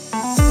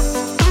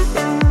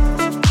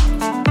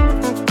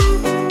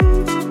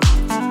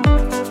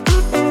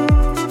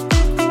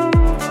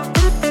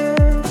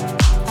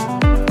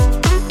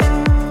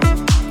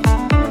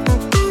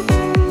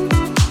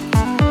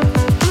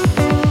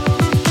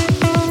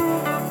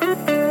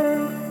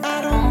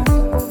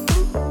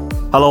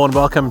Hello and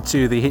welcome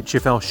to the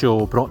HFL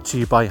show, brought to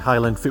you by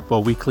Highland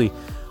Football Weekly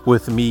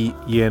with me,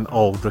 Ian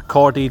Auld.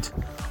 Recorded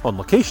on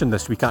location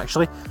this week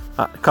actually,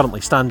 currently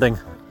standing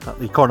at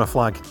the corner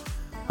flag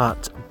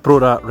at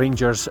Brora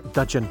Rangers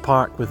Dudgeon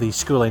Park with the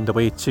school end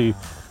away to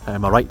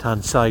my right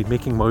hand side,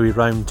 making my way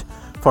round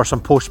for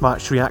some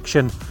post-match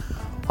reaction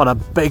on a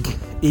big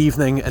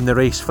evening in the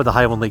race for the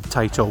Highland League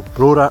title.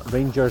 Brora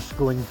Rangers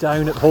going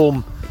down at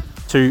home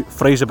to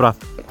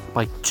Fraserburgh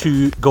by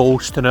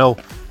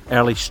 2-0.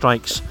 Early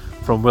strikes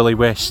from Willie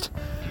West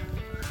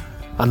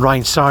and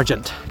Ryan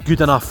Sargent,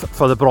 good enough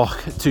for the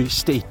Broch to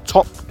stay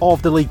top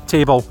of the league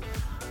table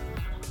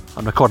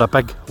and record a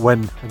big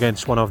win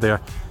against one of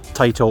their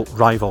title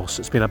rivals.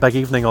 It's been a big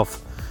evening of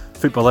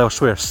football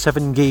elsewhere.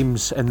 7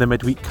 games in the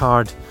midweek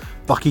card.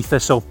 Buckie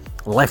Thistle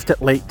left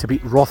it late to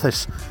beat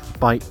Rothes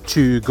by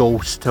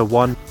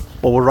 2-1.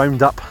 Well, we'll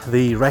round up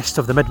the rest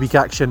of the midweek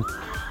action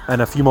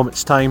in a few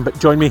moments time, but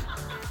join me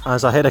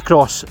as I head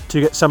across to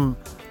get some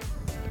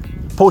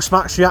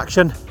post-match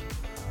reaction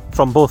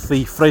from both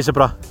the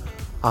Fraserburgh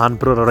and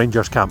Brora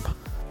Rangers camp.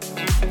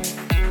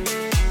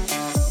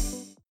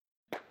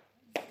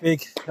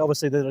 Craig,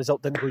 obviously the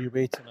result didn't go your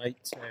way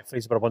tonight.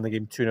 Fraserburgh won the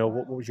game 2-0.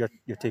 What was your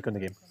take on the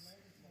game?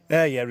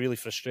 Yeah, really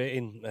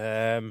frustrating.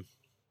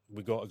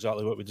 We got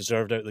exactly what we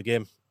deserved out of the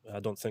game.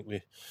 I don't think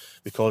we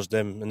caused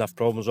them enough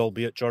problems,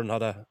 albeit Jordan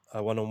had a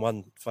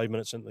one-on-one 5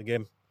 minutes into the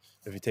game.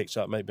 If he takes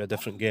that, it might be a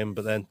different game,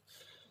 but then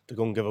to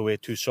go and give away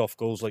 2 soft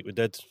goals like we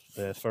did.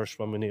 The first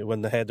one, we need to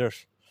win the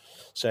headers.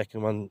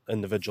 Second one,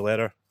 individual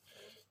error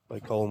by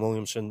Colin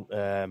Williamson.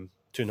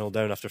 2-0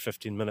 down after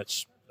 15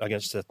 minutes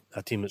against a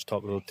team that's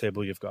top of the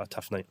table. You've got a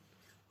tough night.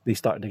 They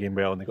started the game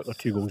well and they got their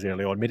 2 goals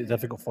early on, made it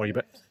difficult for you,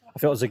 but I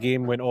felt as the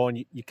game went on,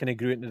 you kind of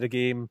grew into the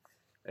game.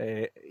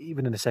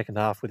 Even in the second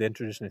half with the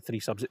introduction of 3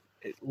 subs,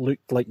 it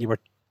looked like you were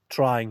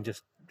trying,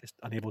 just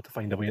unable to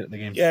find a way into the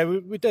game. Yeah,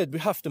 we did. We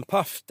huffed and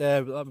puffed.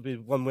 That would be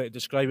one way to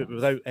describe it, but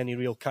without any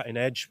real cutting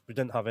edge. We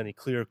didn't have any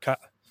clear cut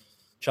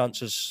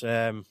chances.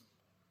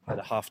 Had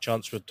a half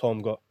chance where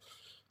Tom got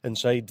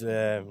inside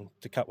to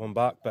cut one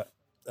back, but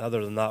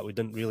other than that, we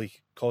didn't really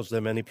cause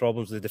them any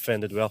problems. They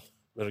defended well.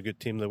 They're a good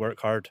team. They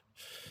work hard.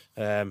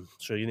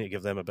 So you need to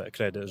give them a bit of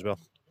credit as well.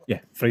 Yeah,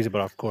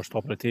 Fraserburgh, of course,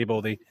 top of the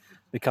table. They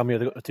come here,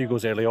 they got the 2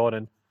 goals early on,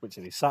 and which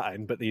they sat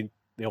in, but they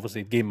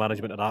obviously game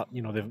management of that.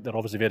 You know, they're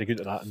obviously very good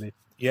at that. And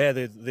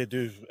they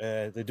do.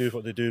 They do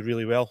what they do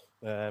really well,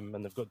 and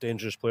they've got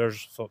dangerous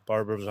players. I thought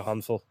Barber was a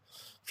handful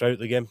throughout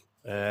the game,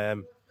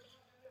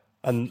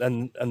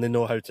 and they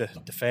know how to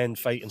defend,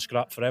 fight, and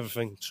scrap for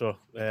everything. So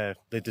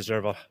they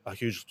deserve a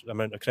huge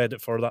amount of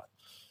credit for that,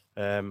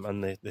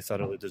 and they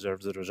thoroughly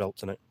deserve the result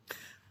tonight.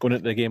 Going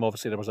into the game,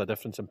 obviously there was a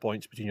difference in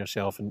points between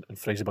yourself and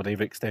Fraserburgh.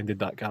 They've extended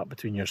that gap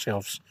between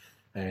yourselves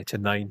to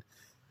 9.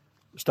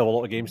 Still a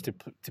lot of games to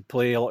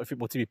play, a lot of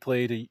football to be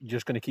played. Are you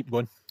just going to keep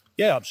going?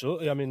 Yeah,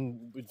 absolutely. I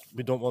mean,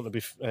 we don't want to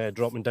be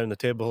dropping down the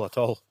table at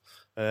all.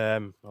 I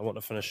want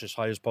to finish as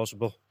high as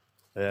possible.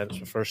 It's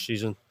my first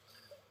season.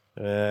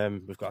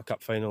 We've got a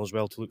cup final as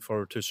well to look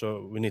forward to,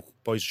 so we need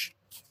boys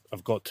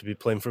have got to be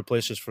playing for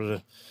places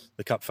for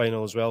the cup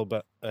final as well.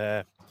 But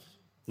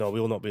no, we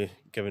will not be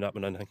giving up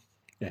on anything.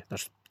 Yeah,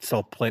 there's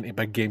still plenty of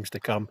big games to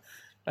come.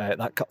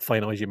 That cup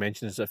final, as you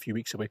mentioned, is a few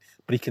weeks away.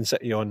 Brechin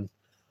City on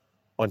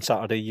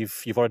Saturday.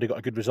 You've already got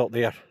a good result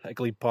there at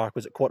Glebe Park.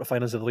 Was it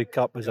quarterfinals of the League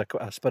Cup? Was it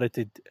a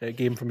spirited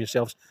game from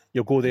yourselves?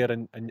 You'll go there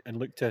and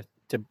look to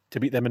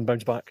beat them and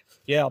bounce back.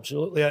 Yeah,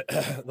 absolutely.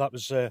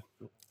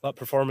 That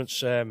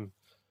performance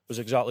was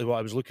exactly what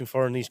I was looking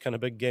for in these kind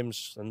of big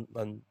games, and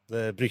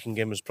the Brechin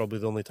game was probably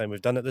the only time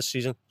we've done it this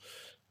season.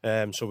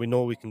 So we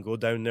know we can go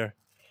down there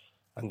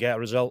and get a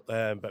result,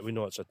 but we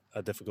know it's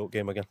a difficult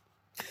game again.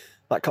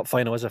 That cup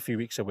final is a few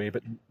weeks away,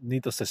 but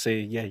needless to say,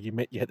 yeah, you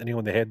hit the nail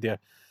on the head there.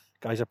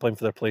 Guys are playing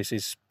for their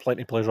places.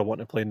 Plenty of players are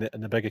wanting to play in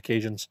the big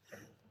occasions.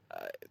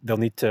 They'll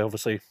need to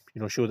obviously,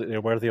 show that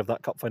they're worthy of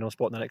that cup final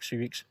spot in the next few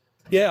weeks.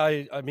 Yeah,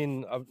 I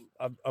mean,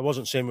 I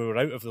wasn't saying we were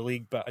out of the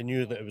league, but I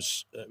knew that it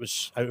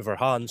was out of our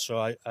hands. So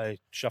I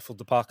shuffled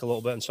the pack a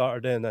little bit on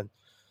Saturday, and then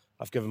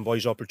I've given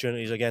boys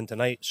opportunities again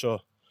tonight. So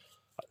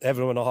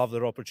everyone will have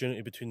their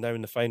opportunity between now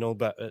and the final,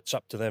 but it's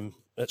up to them.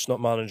 It's not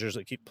managers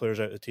that keep players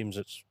out of the teams,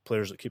 it's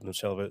players that keep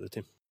themselves out of the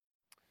team.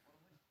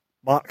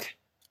 Mark,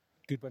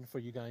 good win for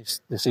you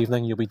guys this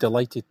evening. You'll be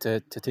delighted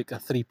to take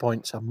 3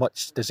 points, a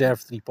much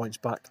deserved 3 points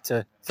back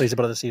to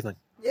Fraserburgh this evening.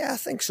 Yeah, I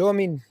think so. I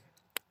mean,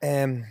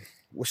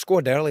 we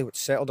scored early, which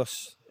settled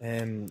us.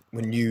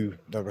 We knew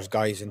there was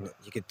guys, and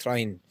you could try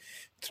and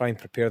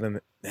prepare them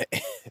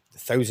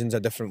thousands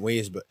of different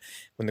ways, but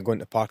when they go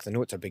into the park, they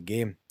know it's a big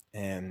game.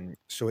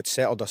 So it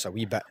settled us a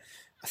wee bit.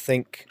 I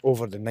think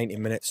over the 90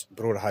 minutes,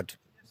 Brora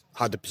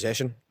had the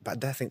possession, but I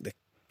don't think they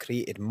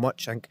created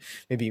much. I think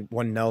maybe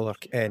 1-0 or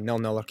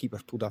 0-0. Our keeper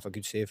pulled off a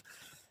good save.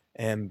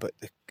 But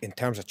in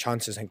terms of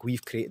chances, I think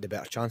we've created the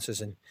better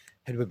chances, and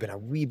had we been a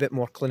wee bit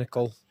more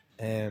clinical,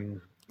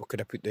 we could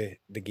have put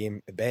the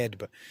game to bed.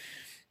 But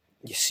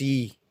you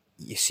see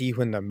you see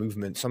when their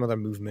movement, some of their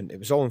movement, it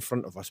was all in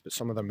front of us, but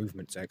some of their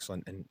movement's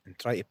excellent, and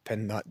try to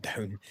pin that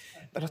down.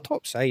 They're a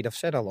top side. I've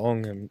said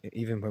along, and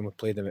even when we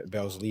played them at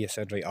Bellslie, I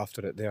said right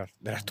after it, they're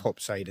a top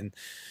side, and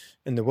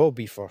they will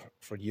be for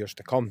years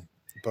to come.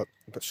 But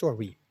so are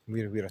we.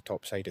 We're a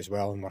top side as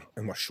well,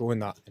 and we're showing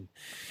that. And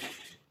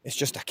it's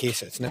just a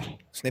case. It's not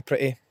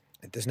pretty.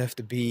 It doesn't have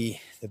to be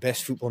the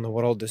best football in the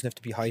world. It doesn't have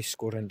to be high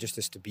scoring. Just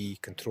has to be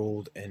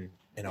controlled in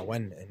a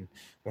win, and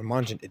we're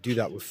managing to do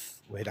that.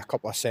 We had a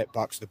couple of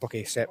setbacks. The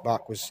Bucky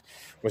setback was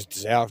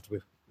deserved.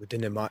 We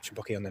didn't match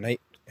Bucky on the night.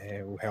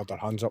 We held our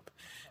hands up.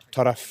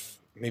 Turriff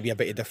maybe a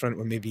bit different.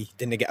 We maybe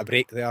didn't get a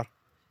break there.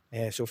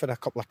 So we've had a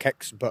couple of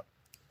kicks, but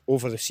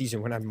over the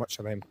season, we had much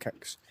of them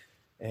kicks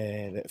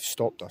that have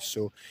stopped us.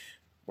 So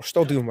we're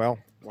still doing well.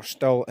 We're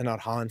still in our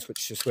hands,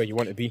 which is where you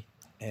want to be,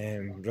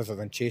 rather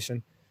than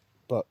chasing.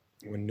 But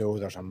we know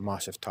there's a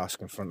massive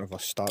task in front of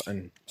us,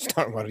 starting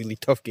a really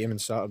tough game on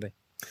Saturday.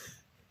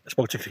 I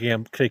spoke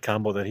to Craig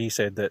Campbell there. He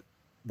said that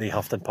they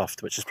huffed and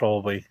puffed, which is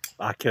probably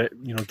accurate,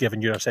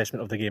 given your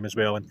assessment of the game as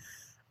well.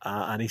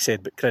 And he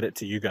said, but credit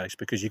to you guys,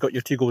 because you got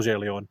your 2 goals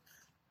early on,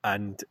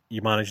 and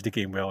you managed the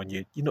game well, and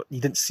you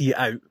didn't see it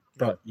out,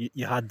 but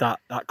you had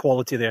that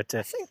quality there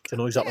to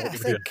know exactly what you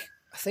were doing.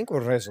 I think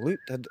we're resolute.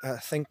 I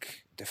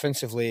think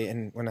defensively,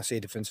 and when I say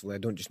defensively, I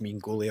don't just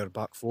mean goalie or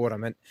back four. I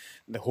meant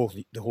the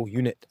whole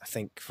unit. I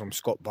think from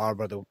Scott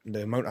Barber,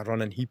 the amount of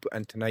running he put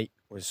in tonight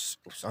was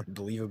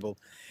unbelievable.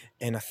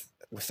 And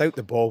without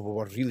the ball, we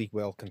were really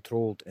well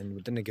controlled, and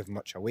we didn't give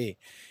much away.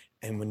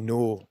 And we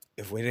know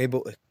if we're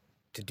able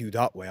to do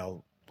that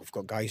well, we've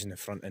got guys in the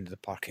front end of the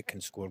park that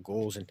can score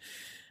goals. And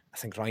I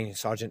think Ryan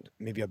Sargent,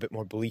 maybe a bit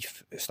more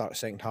belief at the start of the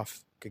second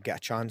half, could get a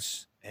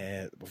chance.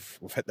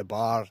 We've hit the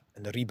bar,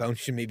 and the rebound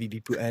should maybe be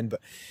put in, but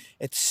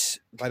it's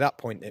by that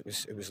point it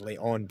was late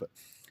on. But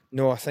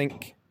no, I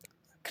think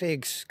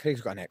Craig's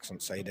got an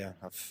excellent side there.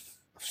 I've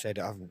said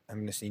it. I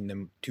haven't seen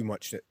them too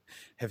much that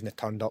haven't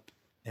turned up.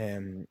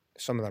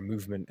 Some of their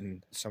movement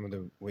and some of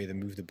the way they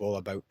move the ball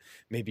about,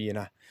 maybe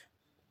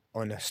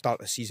on the start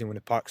of the season when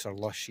the parks are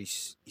lush,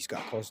 he's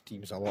got to cause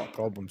teams a lot of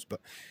problems. But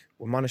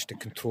we managed to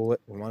control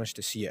it. We managed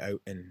to see it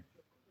out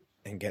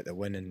and get the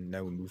win, and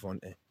now we move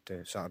on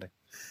to Saturday.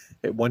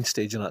 At one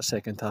stage in that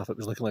second half, it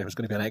was looking like it was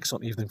going to be an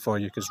excellent evening for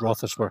you, because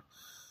Rothes were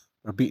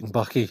beating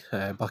Bucky.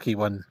 Bucky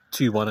won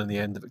 2-1 in the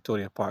end at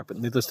Victoria Park. But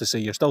needless to say,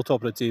 you're still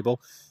top of the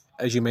table.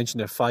 As you mentioned,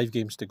 there are 5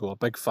 games to go, a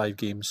big 5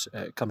 games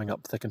coming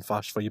up thick and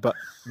fast for you. But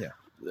yeah,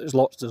 there's a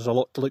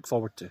lot to look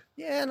forward to.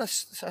 Yeah, and I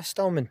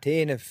still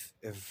maintain if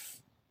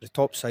the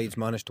top sides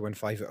manage to win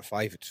 5 out of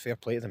 5, it's fair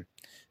play to them.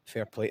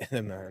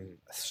 And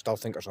I still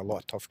think there's a lot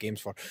of tough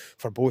games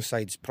for both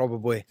sides.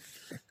 Probably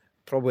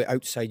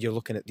outside, you're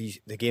looking at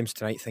the games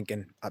tonight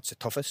thinking that's the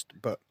toughest,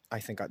 but I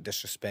think that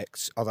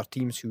disrespects other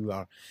teams who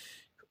are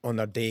on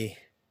their day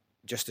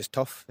just as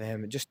tough.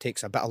 It just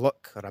takes a bit of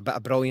luck or a bit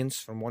of brilliance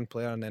from one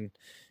player, and then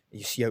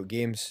you see out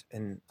games.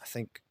 And I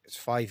think it's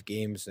 5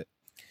 games that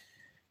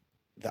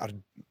are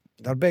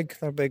they're big.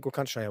 We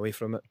can't shy away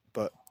from it,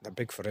 but they're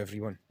big for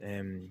everyone.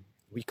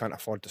 We can't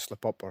afford to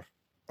slip up, or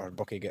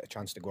Bucky get a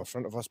chance to go in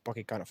front of us.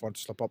 Bucky can't afford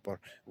to slip up, or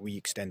we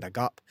extend a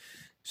gap.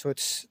 So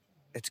it's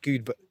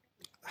good, but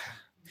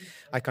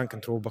I can't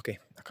control Bucky.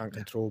 I can't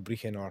control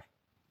Brechin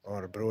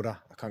or Broda.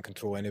 I can't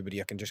control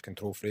anybody. I can just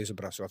control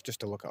Fraserburgh. So I've just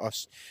to look at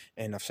us,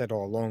 and I've said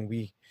all along,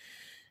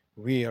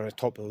 we are at the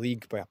top of the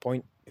league by a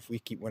point. If we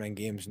keep winning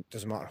games, it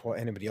doesn't matter what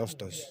anybody else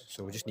does.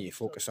 So we just need to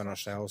focus on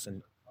ourselves,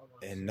 and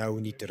now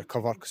we need to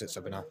recover, because it's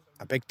been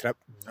a big trip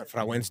for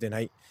a Wednesday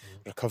night.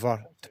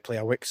 Recover to play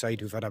a Wick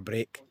side who've had a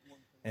break,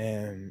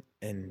 and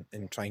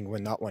try and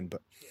win that one.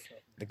 But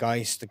the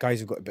guys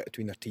have got a bit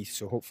between their teeth,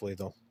 so hopefully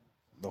they'll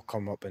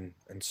come up on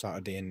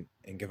Saturday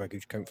and give a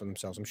good count for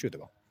themselves. I'm sure they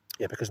will.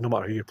 Yeah, because no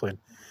matter who you're playing,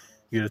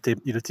 you're a team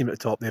at the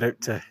top. They're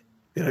out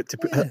to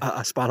put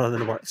a spanner in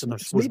the works, and I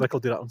suppose Mick will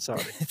do that on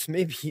Saturday. It's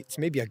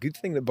maybe a good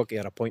thing that Bucky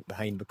are a point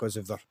behind, because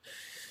if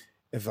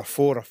they're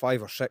 4 or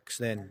 5 or 6,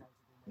 then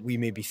we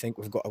maybe think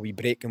we've got a wee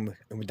break, and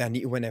we don't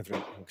need to win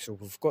everything. So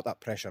we've got that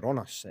pressure on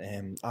us,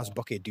 as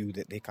Bucky do,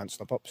 that they can't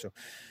slip up. So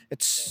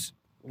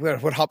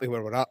we're happy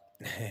where we're at.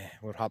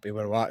 We're happy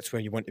where we're at. It's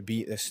where you want to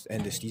be at this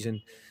end of the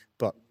season.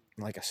 But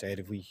like I said,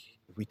 if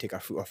we take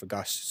our foot off the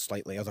gas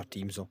slightly, other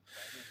teams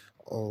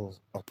will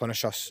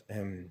punish us,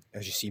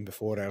 as you've seen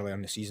before earlier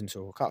in the season.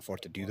 So we can't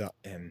afford to do that.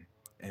 And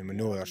we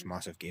know there's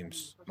massive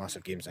games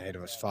ahead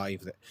of us.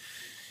 5. The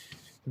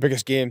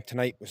biggest game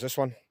tonight was this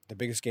one. The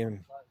biggest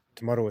game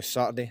tomorrow is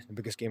Saturday. The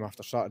biggest game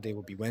after Saturday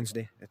will be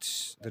Wednesday.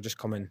 They're just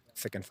coming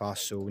thick and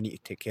fast, so we need to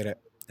take care of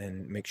it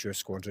and make sure the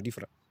squad's ready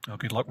for it. Oh,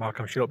 good luck, Mark.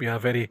 I'm sure it'll be a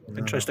very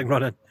interesting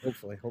run-in.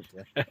 Hopefully.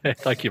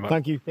 Thank you, Mark.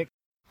 Thank you.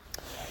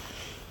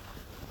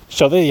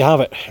 So there you have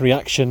it.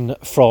 Reaction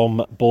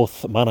from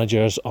both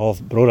managers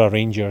of Brora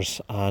Rangers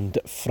and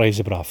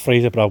Fraserburgh.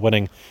 Fraserburgh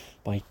winning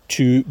by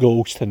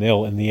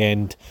 2-0 in the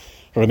end.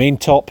 Remain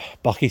top.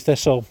 Bucky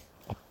Thistle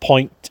a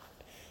point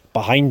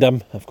behind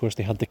them. Of course,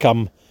 they had to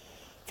come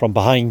from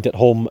behind at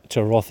home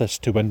to Rothes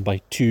to win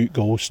by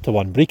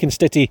 2-1. Brechin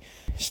City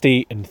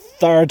stay in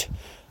 3rd,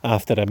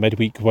 after a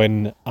midweek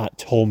win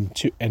at home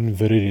to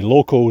Inverurie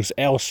Locals.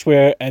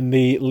 Elsewhere in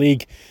the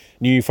league,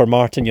 new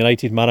Formartine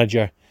United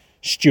manager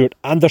Stuart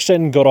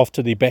Anderson got off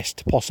to the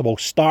best possible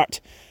start,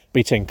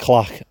 beating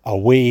Clach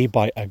away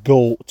by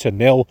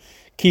 1-0.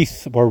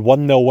 Keith were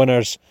 1-0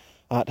 winners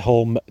at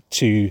home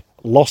to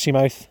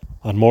Lossiemouth,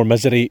 and more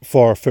misery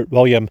for Fort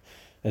William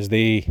as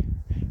they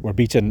were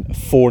beaten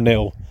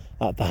 4-0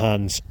 at the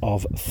hands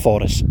of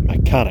Forest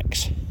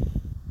Mechanics.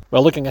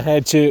 Well, looking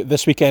ahead to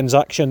this weekend's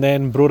action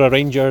then, Brora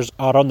Rangers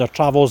are on their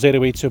travels their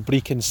way to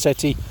Brechin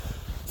City.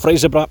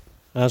 Fraserburgh,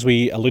 as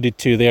we alluded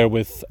to there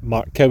with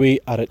Mark Cowie,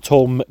 are at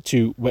home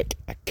to Wick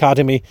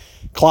Academy.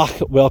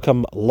 Clach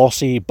welcome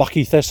Lossie.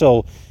 Buckie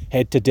Thistle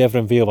head to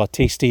Devonvale, a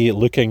tasty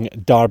looking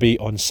derby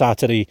on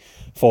Saturday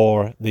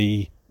for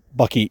the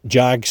Buckie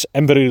Jags.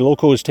 Inverurie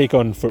Locals take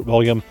on Fort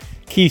William.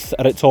 Keith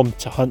are at home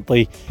to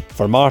Huntly.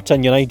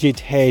 Formartine United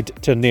head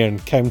to Nairn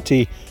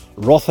County.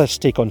 Rothes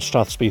take on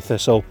Strathspey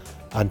Thistle,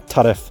 and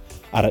Turriff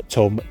are at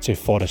home to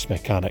Forest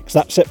Mechanics.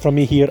 That's it from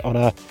me here on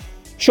a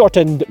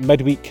shortened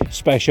midweek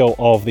special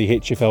of the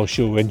HFL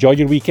show. Enjoy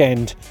your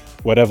weekend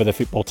wherever the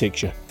football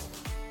takes you.